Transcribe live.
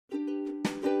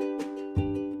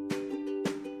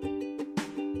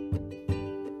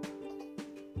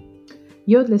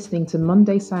You're listening to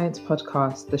Monday Science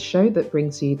Podcast, the show that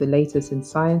brings you the latest in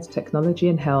science, technology,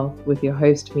 and health with your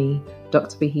host, me,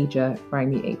 Dr. Bahija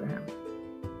Raimi Abraham.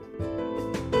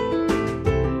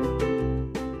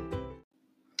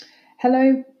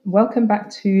 Hello, welcome back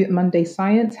to Monday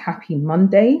Science. Happy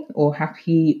Monday, or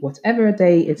happy whatever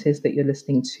day it is that you're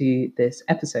listening to this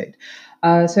episode.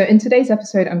 So in today's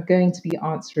episode, I'm going to be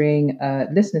answering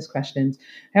listeners' questions.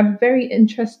 I have very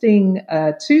interesting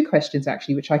two questions,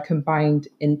 actually, which I combined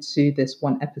into this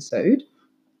one episode.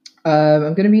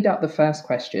 I'm going to read out the first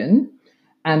question,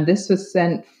 and this was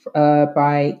sent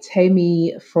by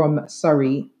Temi from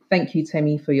Surrey. Thank you,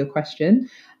 Temi, for your question.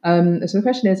 So the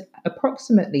question is,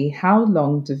 approximately how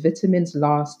long do vitamins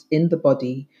last in the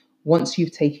body once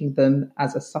you've taken them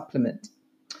as a supplement?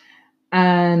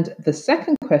 And the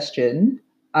second question,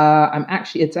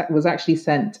 it was actually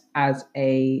sent as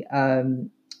a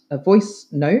voice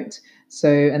note. So,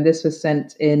 and this was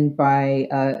sent in by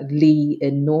Lee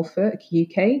in Norfolk,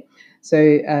 UK.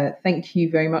 So, thank you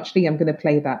very much, Lee. I'm going to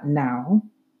play that now.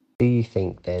 Do you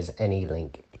think there's any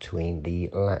link between the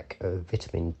lack of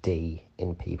vitamin D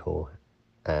in people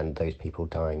and those people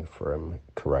dying from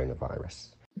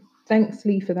coronavirus? Thanks,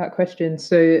 Lee, for that question.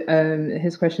 So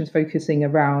his question is focusing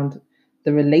around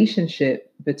the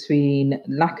relationship between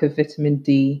lack of vitamin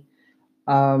D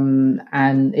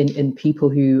and in people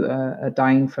who are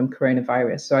dying from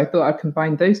coronavirus. So I thought I'd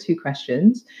combine those two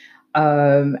questions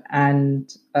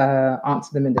and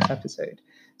answer them in this episode.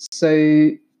 So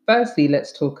firstly,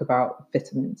 let's talk about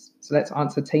vitamins. So let's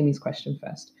answer Tami's question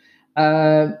first.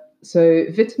 So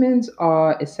vitamins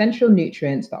are essential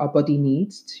nutrients that our body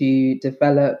needs to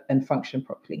develop and function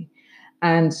properly.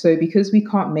 And so because we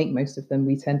can't make most of them,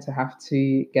 we tend to have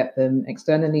to get them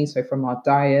externally. So from our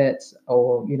diet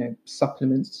or,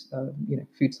 supplements,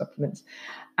 food supplements.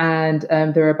 And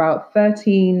there are about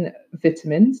 13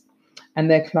 vitamins,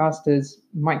 and they're classed as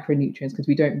micronutrients because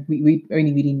we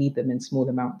only really need them in small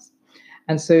amounts.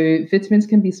 And so vitamins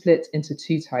can be split into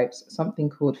two types, something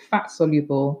called fat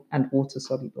soluble and water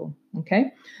soluble.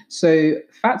 Okay. So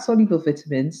fat soluble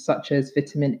vitamins such as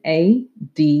vitamin A,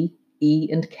 D, E,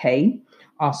 and K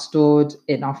are stored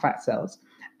in our fat cells,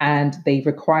 and they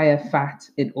require fat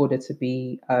in order to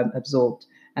be absorbed.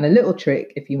 And a little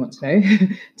trick, if you want to know,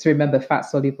 to remember fat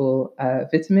soluble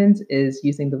vitamins is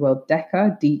using the word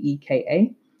DECA,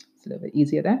 DEKA. It's a little bit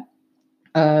easier there.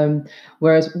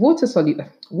 Whereas water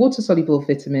soluble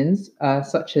vitamins,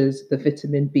 such as the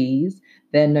vitamin Bs,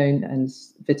 they're known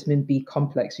as vitamin B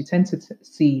complex. You tend to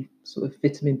see sort of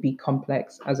vitamin B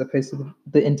complex as opposed to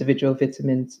the individual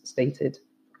vitamins stated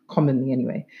commonly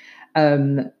anyway.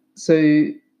 So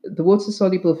the water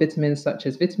soluble vitamins, such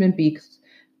as vitamin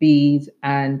Bs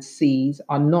and Cs,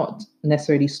 are not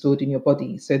necessarily stored in your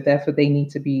body. So therefore, they need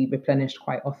to be replenished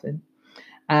quite often.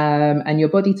 And your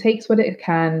body takes what it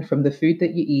can from the food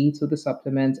that you eat or the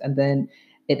supplement, and then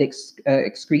it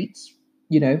excretes,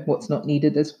 what's not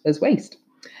needed as waste.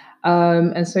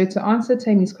 And so to answer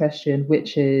Tami's question,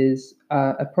 which is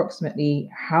approximately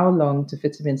how long do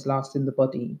vitamins last in the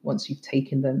body once you've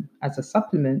taken them as a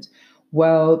supplement?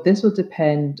 Well, this will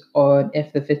depend on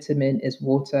if the vitamin is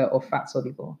water or fat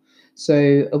soluble.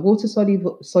 So a water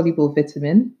soluble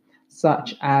vitamin,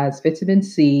 such as vitamin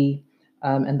C,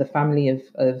 and the family of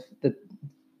the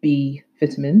B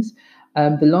vitamins,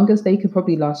 the longest they can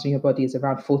probably last in your body is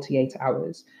around 48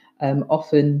 hours.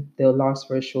 Often they'll last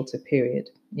for a shorter period.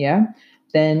 Yeah.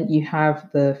 Then you have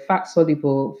the fat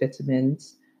soluble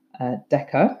vitamins,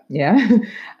 DECA. Yeah.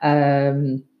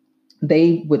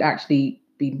 They would actually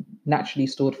be naturally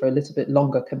stored for a little bit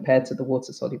longer compared to the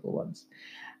water soluble ones.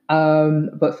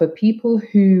 But for people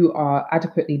who are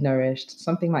adequately nourished,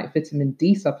 something like vitamin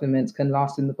D supplements can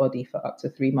last in the body for up to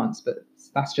 3 months, but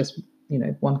that's just,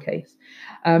 one case.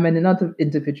 And in other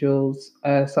individuals,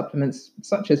 supplements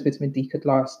such as vitamin D could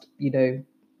last,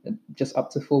 just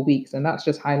up to 4 weeks. And that's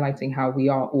just highlighting how we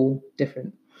are all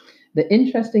different. The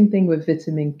interesting thing with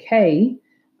vitamin K,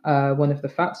 one of the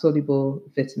fat soluble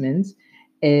vitamins,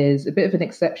 is a bit of an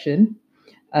exception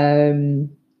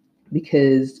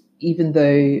because even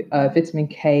though vitamin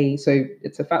K, so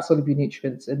it's a fat soluble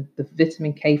nutrient, and the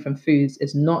vitamin K from foods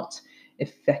is not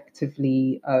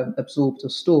effectively absorbed or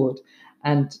stored.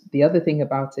 And the other thing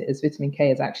about it is vitamin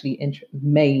K is actually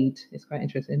it's quite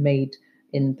interesting, made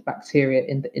in the bacteria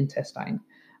in the intestine.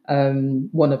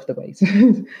 One of the ways.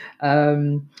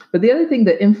 But the other thing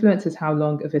that influences how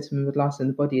long a vitamin would last in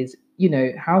the body is,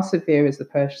 how severe is the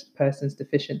person's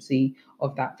deficiency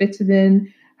of that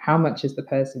vitamin? How much is the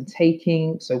person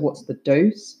taking? So what's the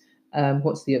dose?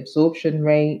 What's the absorption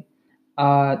rate?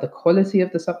 The quality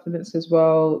of the supplements as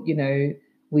well.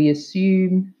 We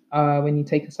assume when you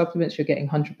take a supplement, you're getting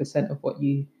 100% of what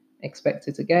you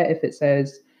expected to get. If it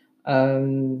says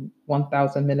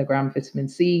 1,000 milligram vitamin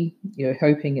C, you're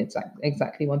hoping it's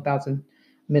exactly 1,000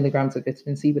 milligrams of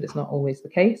vitamin C, but it's not always the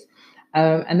case.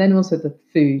 And then also the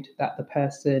food that the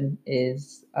person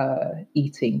is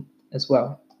eating as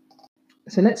well.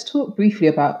 So let's talk briefly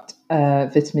about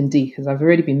vitamin D, because I've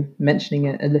already been mentioning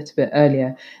it a little bit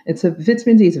earlier.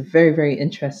 Vitamin D is a very, very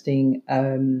interesting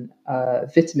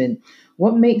vitamin.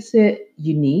 What makes it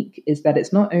unique is that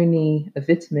it's not only a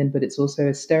vitamin, but it's also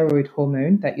a steroid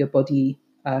hormone that your body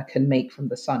can make from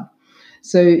the sun.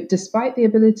 So, despite the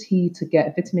ability to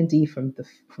get vitamin D from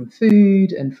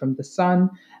food and from the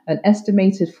sun, an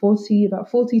estimated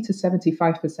about 40 to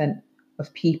 75%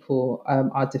 of people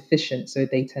are deficient. So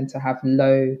they tend to have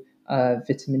low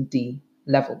vitamin D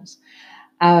levels.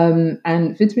 And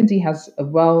vitamin D has a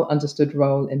well understood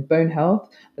role in bone health,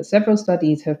 but several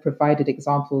studies have provided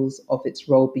examples of its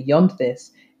role beyond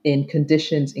this in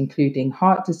conditions including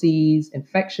heart disease,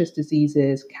 infectious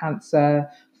diseases, cancer,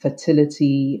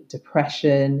 fertility,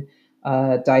 depression,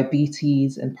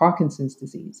 diabetes, and Parkinson's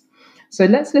disease. So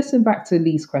let's listen back to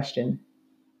Lee's question.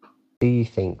 Do you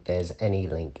think there's any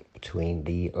link between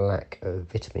the lack of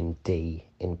vitamin D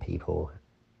in people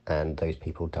and those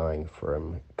people dying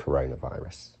from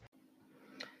coronavirus?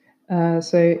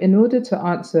 So, in order to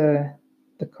answer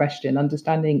the question,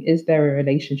 understanding is there a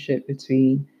relationship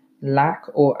between lack,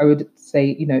 or I would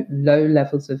say, low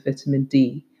levels of vitamin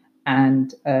D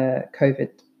and COVID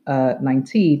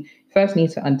 19, first need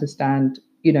to understand,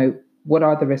 what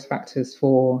are the risk factors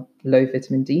for low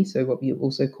vitamin D? So, what we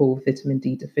also call vitamin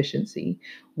D deficiency.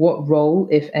 What role,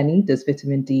 if any, does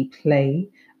vitamin D play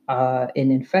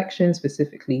in infections,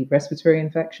 specifically respiratory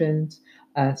infections,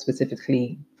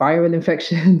 specifically viral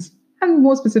infections, and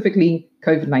more specifically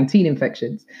COVID-19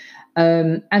 infections?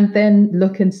 And then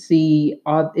look and see,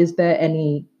 is there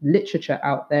any literature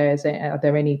out there? Are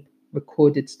there any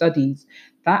recorded studies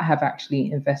that have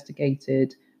actually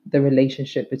investigated the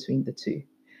relationship between the two?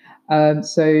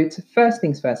 First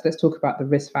things first, let's talk about the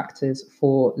risk factors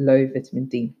for low vitamin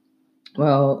D.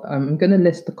 Well, I'm going to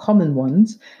list the common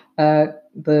ones.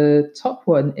 The top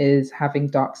one is having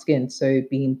dark skin. So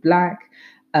being black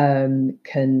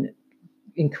can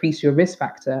increase your risk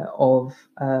factor of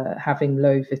having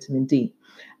low vitamin D.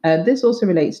 This also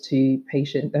relates to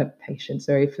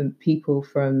from people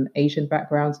from Asian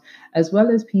backgrounds, as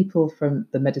well as people from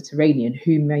the Mediterranean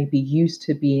who may be used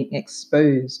to being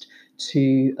exposed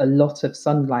to a lot of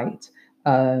sunlight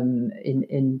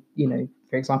in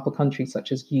for example, countries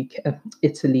such as UK,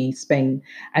 Italy, Spain,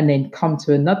 and then come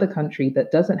to another country that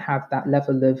doesn't have that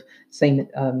level of same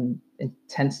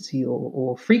intensity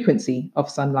or frequency of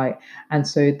sunlight. And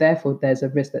so therefore there's a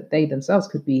risk that they themselves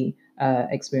could be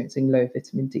experiencing low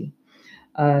vitamin D.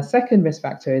 Second risk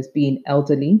factor is being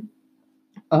elderly,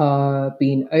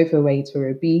 being overweight or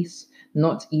obese,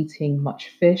 not eating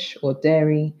much fish or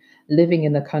dairy, living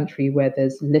in a country where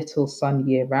there's little sun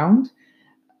year round,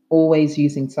 always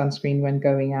using sunscreen when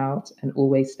going out, and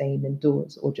always staying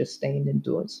indoors or just staying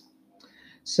indoors.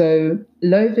 So,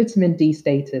 low vitamin D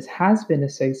status has been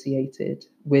associated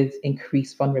with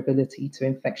increased vulnerability to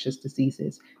infectious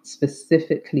diseases,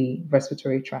 specifically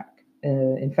respiratory tract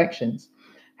infections.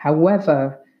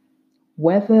 However,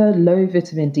 whether low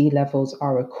vitamin D levels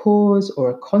are a cause or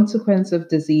a consequence of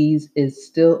disease is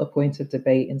still a point of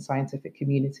debate in scientific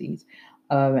communities,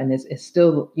 and is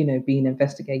still, being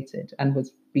investigated and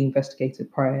was being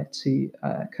investigated prior to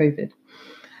COVID.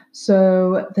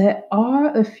 So there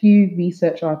are a few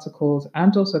research articles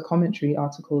and also commentary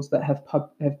articles that have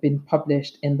been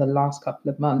published in the last couple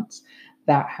of months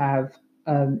that have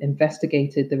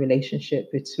investigated the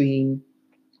relationship between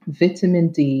vitamin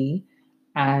D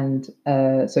and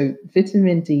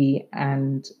vitamin D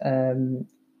and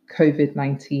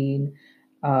COVID-19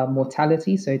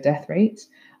 mortality, so death rates.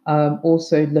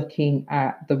 Also looking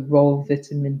at the role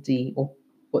vitamin D, or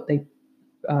what they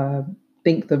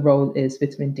think the role is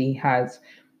vitamin D has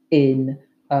in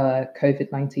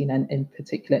COVID-19, and in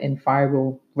particular in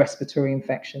viral respiratory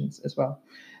infections as well.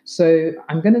 So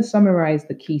I'm going to summarize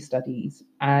the key studies,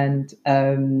 and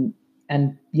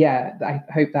yeah, I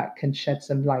hope that can shed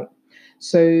some light.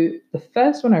 So the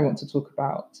first one I want to talk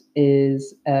about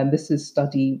is this is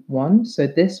study one. So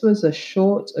this was a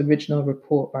short original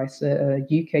report by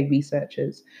UK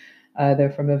researchers. They're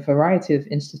from a variety of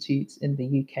institutes in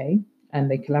the UK,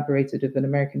 and they collaborated with an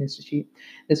American institute.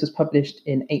 This was published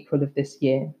in April of this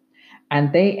year.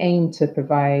 And they aim to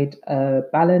provide a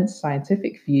balanced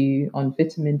scientific view on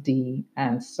vitamin D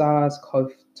and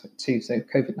SARS-CoV-2, so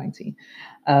COVID-19.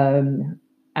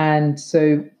 And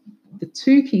so the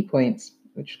two key points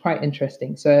which is quite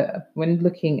interesting. So when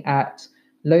looking at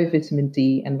low vitamin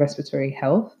D and respiratory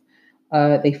health,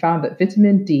 they found that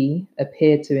vitamin D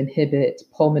appeared to inhibit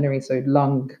pulmonary, so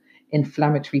lung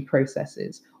inflammatory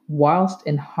processes, whilst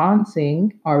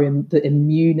enhancing the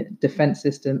immune defense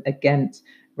system against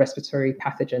respiratory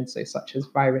pathogens, so such as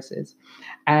viruses.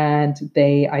 And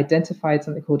they identified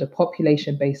something called a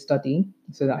population-based study.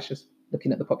 So that's just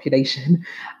looking at the population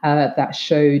that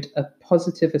showed a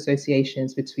positive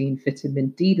associations between vitamin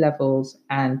D levels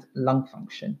and lung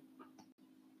function.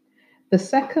 The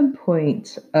second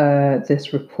point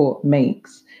this report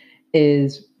makes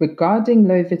is regarding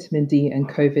low vitamin D and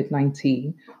COVID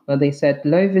 19. Well, they said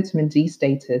low vitamin D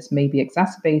status may be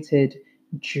exacerbated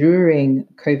during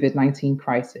COVID 19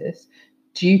 crisis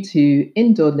due to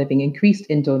increased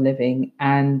indoor living,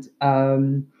 and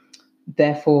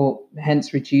therefore,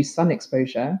 hence reduced sun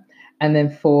exposure. And then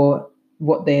for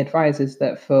what they advise is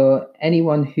that for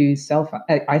anyone who's self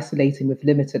isolating with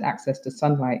limited access to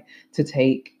sunlight, to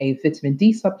take a vitamin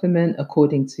D supplement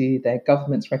according to their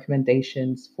government's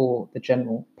recommendations for the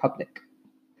general public.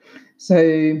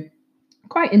 So,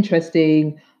 quite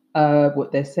interesting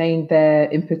what they're saying there,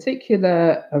 in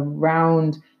particular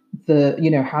around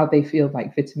how they feel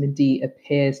like vitamin D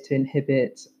appears to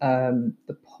inhibit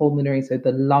the pulmonary, so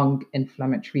the lung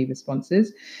inflammatory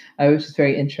responses, which is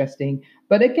very interesting.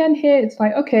 But again, here it's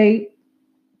like, okay,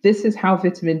 this is how low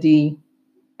vitamin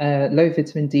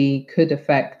D could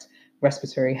affect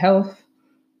respiratory health.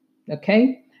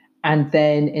 Okay. And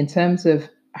then in terms of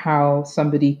how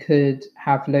somebody could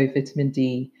have low vitamin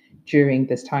D during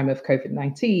this time of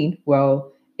COVID-19,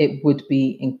 well, it would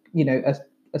be,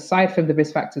 aside from the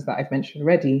risk factors that I've mentioned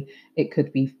already, it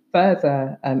could be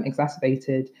further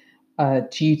exacerbated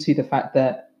due to the fact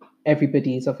that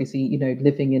everybody is obviously,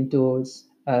 living indoors,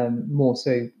 more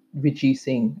so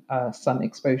reducing sun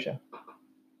exposure.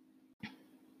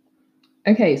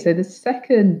 Okay, so the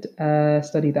second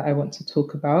study that I want to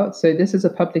talk about, so this is a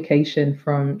publication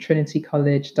from Trinity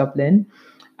College Dublin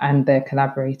and their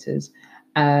collaborators.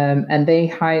 And they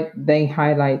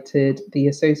highlighted the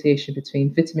association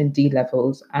between vitamin D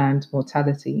levels and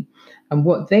mortality. And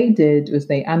what they did was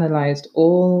they analyzed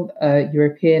all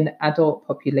European adult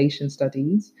population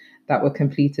studies that were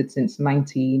completed since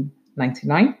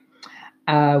 1999,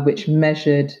 which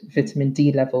measured vitamin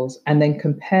D levels, and then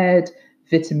compared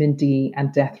vitamin D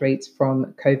and death rates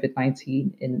from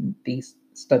COVID-19 in these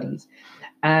studies.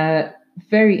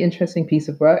 Very interesting piece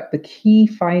of work. The key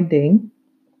finding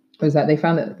was that they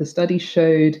found that the study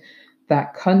showed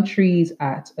that countries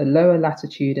at a lower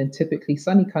latitude, and typically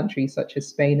sunny countries such as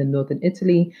Spain and northern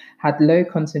Italy, had low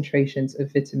concentrations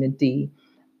of vitamin D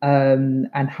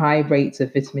and high rates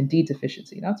of vitamin D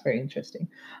deficiency. That's very interesting.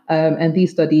 And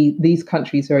these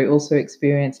countries also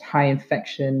experienced high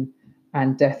infection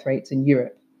and death rates in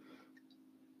Europe.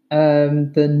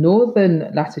 The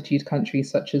northern latitude countries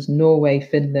such as Norway,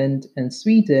 Finland, and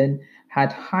Sweden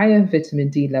had higher vitamin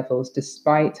D levels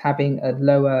despite having a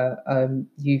lower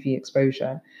UV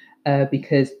exposure,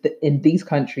 because in these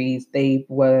countries they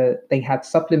had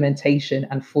supplementation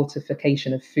and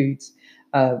fortification of foods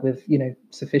with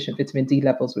sufficient vitamin D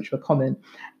levels, which were common.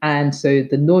 And so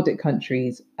the Nordic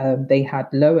countries, they had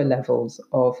lower levels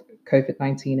of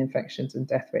COVID-19 infections and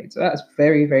death rates. So that's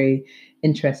very, very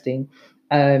interesting,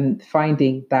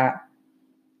 finding that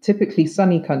typically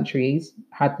sunny countries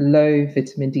had low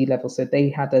vitamin D levels. So they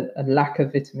had a lack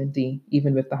of vitamin D,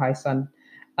 even with the high sun.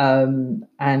 And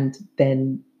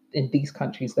then in these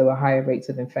countries, there were higher rates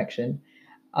of infection.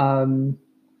 Quite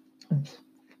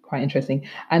interesting.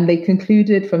 And they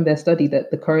concluded from their study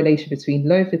that the correlation between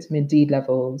low vitamin D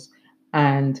levels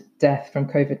and death from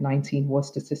COVID-19 was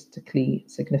statistically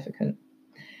significant.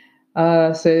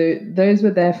 So those were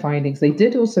their findings. They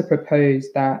did also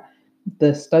propose that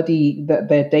their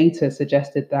data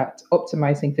suggested that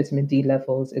optimizing vitamin D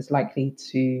levels is likely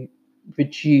to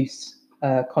reduce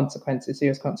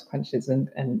serious consequences and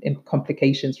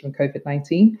complications from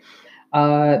COVID-19.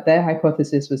 Their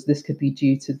hypothesis was this could be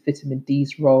due to vitamin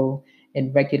D's role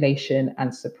in regulation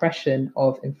and suppression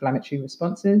of inflammatory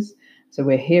responses. So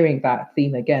we're hearing that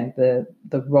theme again, the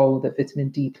role that vitamin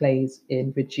D plays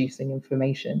in reducing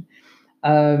inflammation.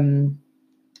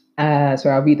 So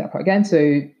I'll read that part again.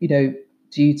 So,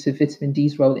 due to vitamin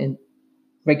D's role in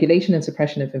regulation and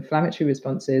suppression of inflammatory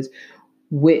responses,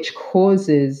 which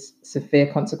causes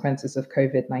severe consequences of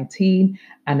COVID-19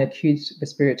 and acute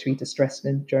respiratory distress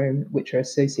syndrome, which are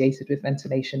associated with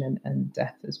ventilation and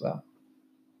death as well.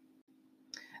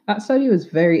 That study was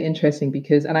very interesting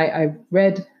because, and I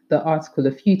read the article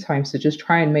a few times to just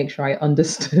try and make sure I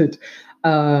understood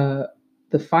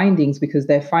the findings, because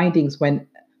their findings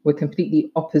were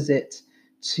completely opposite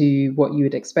to what you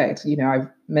would expect. I've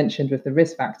mentioned with the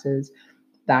risk factors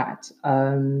that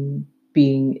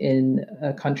being in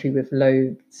a country with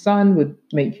low sun would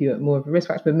make you more of a risk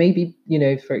factor. But maybe,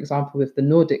 for example, with the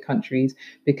Nordic countries,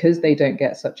 because they don't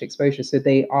get such exposure, so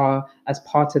they are, as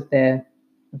part of their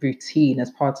routine, as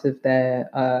part of their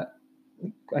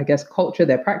I guess culture,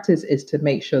 their practice is to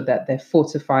make sure that they're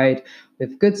fortified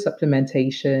with good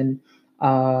supplementation,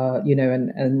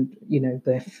 and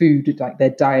their food, like their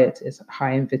diet, is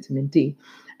high in vitamin D.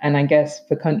 And I guess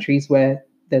for countries where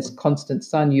there's constant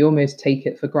sun, you almost take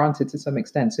it for granted to some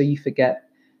extent. So you forget,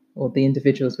 or the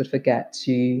individuals would forget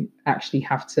to actually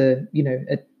have to,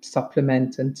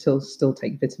 supplement and still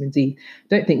take vitamin D.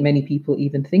 Don't think many people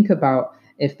even think about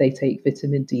if they take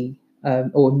vitamin D,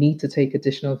 or need to take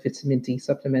additional vitamin D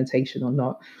supplementation or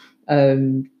not.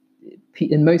 In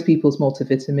most people's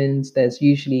multivitamins, there's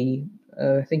usually,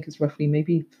 I think it's roughly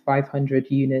maybe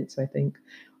 500 units, I think,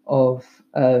 of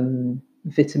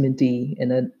vitamin D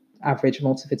in an average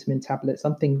multivitamin tablet.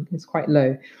 Something is quite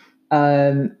low.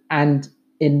 And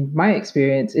in my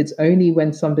experience, it's only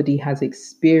when somebody has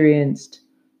experienced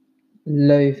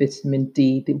low vitamin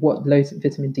D, what low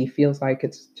vitamin D feels like.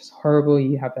 It's just horrible.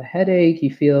 You have a headache.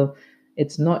 You feel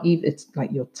it's not even. It's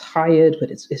like you're tired,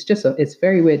 but it's just it's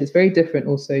very weird. It's very different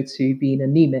also to being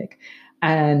anemic.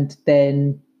 And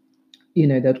then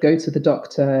they'll go to the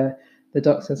doctor. The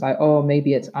doctor's like, oh,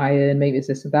 maybe it's iron, maybe it's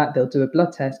this and that. They'll do a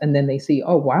blood test, and then they see,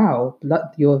 oh wow,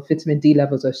 your vitamin D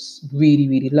levels are really,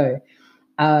 really low.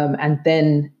 And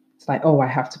then it's like, oh, I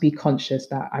have to be conscious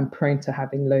that I'm prone to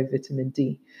having low vitamin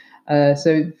D.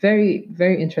 So very,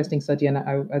 very interesting study. And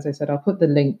as I said, I'll put the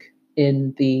link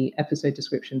in the episode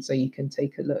description so you can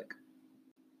take a look.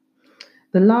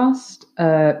 The last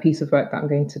piece of work that I'm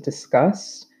going to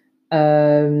discuss,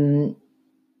 some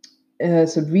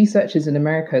researchers in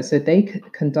America, so they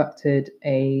conducted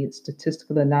a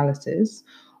statistical analysis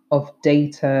of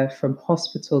data from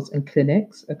hospitals and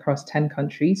clinics across 10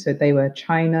 countries. So they were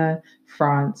China,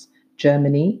 France,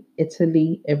 Germany,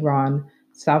 Italy, Iran,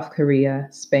 South Korea,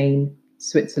 Spain,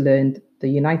 Switzerland, the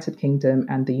United Kingdom,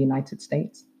 and the United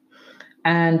States.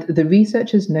 And the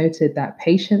researchers noted that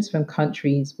patients from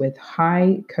countries with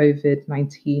high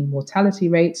COVID-19 mortality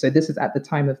rates, so this is at the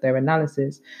time of their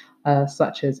analysis,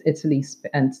 such as Italy,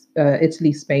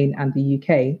 Spain, and the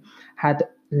UK, had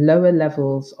lower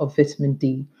levels of vitamin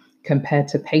D compared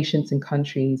to patients in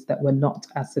countries that were not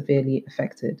as severely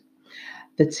affected.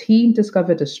 The team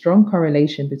discovered a strong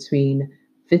correlation between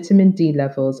vitamin D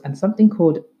levels and something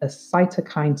called a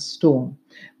cytokine storm,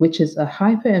 which is a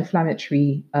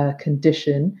hyperinflammatory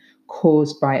condition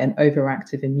caused by an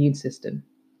overactive immune system.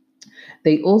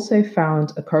 They also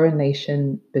found a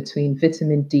correlation between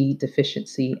vitamin D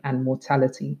deficiency and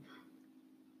mortality.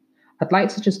 I'd like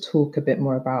to just talk a bit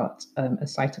more about a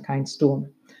cytokine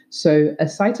storm. So, a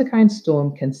cytokine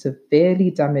storm can severely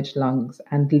damage lungs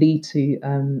and lead to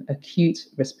acute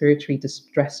respiratory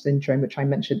distress syndrome, which I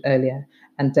mentioned earlier,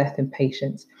 and death in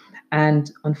patients. And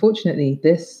unfortunately,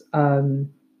 this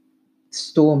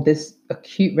storm, this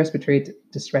acute respiratory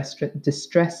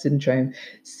distress syndrome,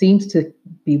 seems to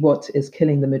be what is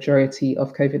killing the majority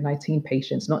of COVID-19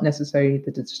 patients, not necessarily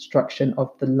the destruction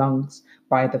of the lungs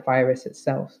by the virus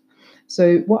itself.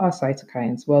 So, what are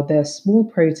cytokines? Well, they're small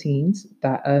proteins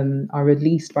that are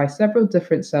released by several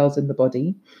different cells in the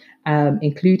body,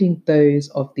 including those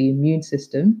of the immune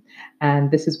system. And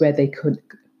this is where they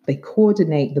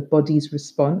coordinate the body's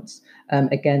response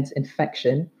against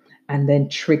infection and then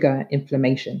trigger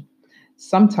inflammation.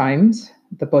 Sometimes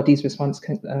the body's response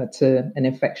to an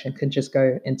infection can just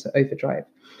go into overdrive.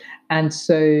 And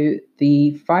so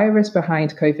the virus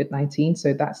behind COVID-19,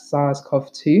 so that's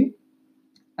SARS-CoV-2,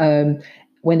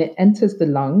 when it enters the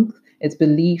lungs, it's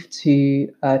believed to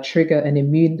trigger an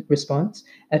immune response,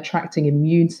 attracting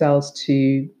immune cells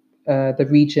to the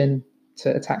region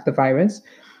to attack the virus.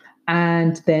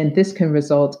 And then this can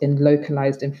result in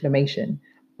localized inflammation.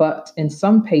 But in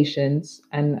some patients,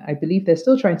 and I believe they're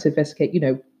still trying to investigate,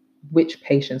 which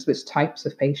types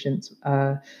of patients,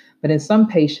 but in some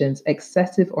patients,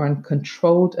 excessive or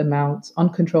uncontrolled amounts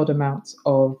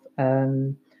of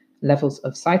levels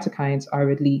of cytokines are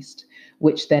released,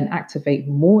 which then activate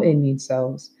more immune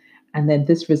cells. And then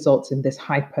this results in this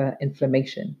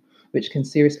hyperinflammation, which can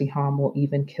seriously harm or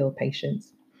even kill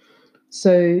patients.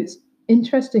 So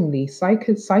interestingly,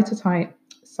 cytokine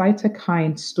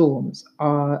storms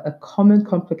are a common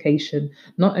complication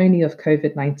not only of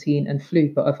COVID-19 and flu,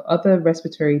 but of other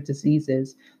respiratory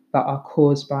diseases that are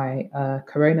caused by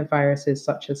coronaviruses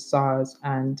such as SARS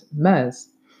and MERS.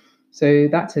 So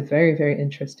that's a very, very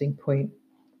interesting point.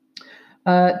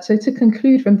 So to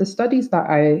conclude, from the studies that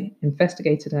I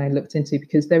investigated and I looked into,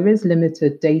 because there is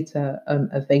limited data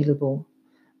available,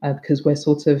 because we're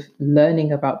sort of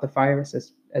learning about the virus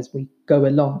as we go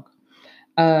along.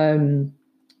 Um,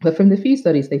 but from the few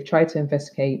studies, they've tried to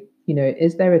investigate,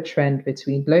 is there a trend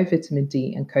between low vitamin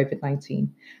D and COVID-19?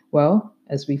 Well,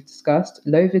 as we've discussed,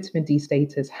 low vitamin D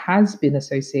status has been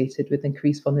associated with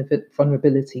increased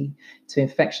vulnerability to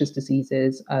infectious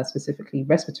diseases, specifically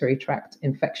respiratory tract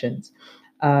infections.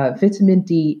 Vitamin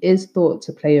D is thought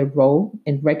to play a role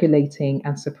in regulating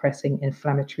and suppressing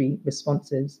inflammatory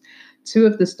responses. Two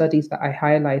of the studies that I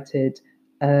highlighted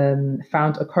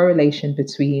found a correlation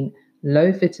between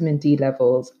low vitamin D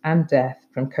levels and death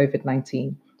from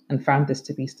COVID-19 and found this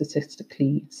to be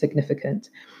statistically significant.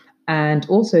 And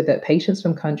also that patients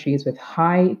from countries with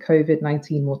high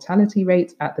COVID-19 mortality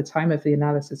rates at the time of the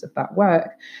analysis of that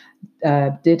work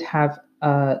did have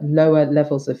lower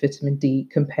levels of vitamin D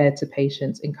compared to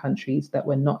patients in countries that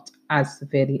were not as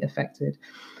severely affected.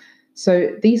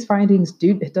 So these findings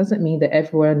it doesn't mean that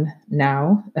everyone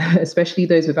now, especially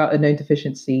those without a known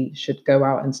deficiency, should go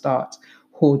out and start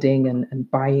hoarding and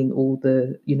buying all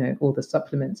the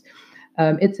supplements.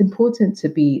 It's important to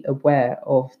be aware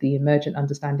of the emergent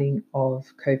understanding of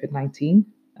COVID-19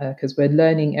 because we're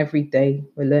learning every day.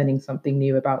 We're learning something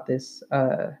new about this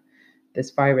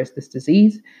virus, this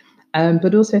disease,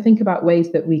 but also think about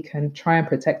ways that we can try and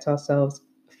protect ourselves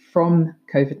from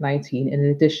COVID-19 in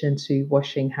addition to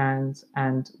washing hands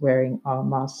and wearing our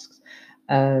masks.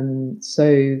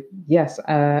 So yes,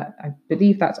 I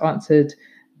believe that's answered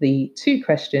the two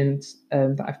questions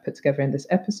that I've put together in this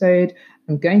episode.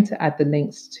 I'm going to add the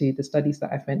links to the studies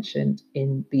that I've mentioned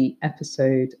in the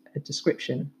episode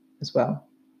description as well.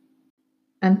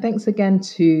 And thanks again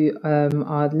to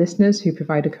our listeners who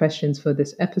provided questions for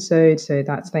this episode. So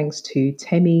that's thanks to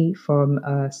Temi from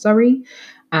Surrey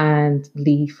and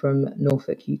Lee from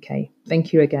Norfolk, UK.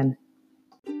 Thank you again.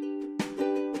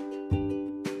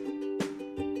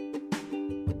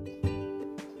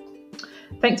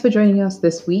 Thanks for joining us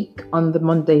this week on the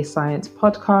Monday Science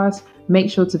podcast.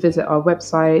 Make sure to visit our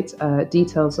website.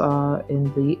 Details are in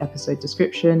the episode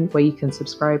description where you can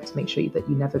subscribe to make sure that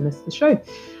you never miss the show.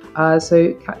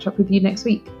 So catch up with you next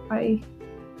week. Bye.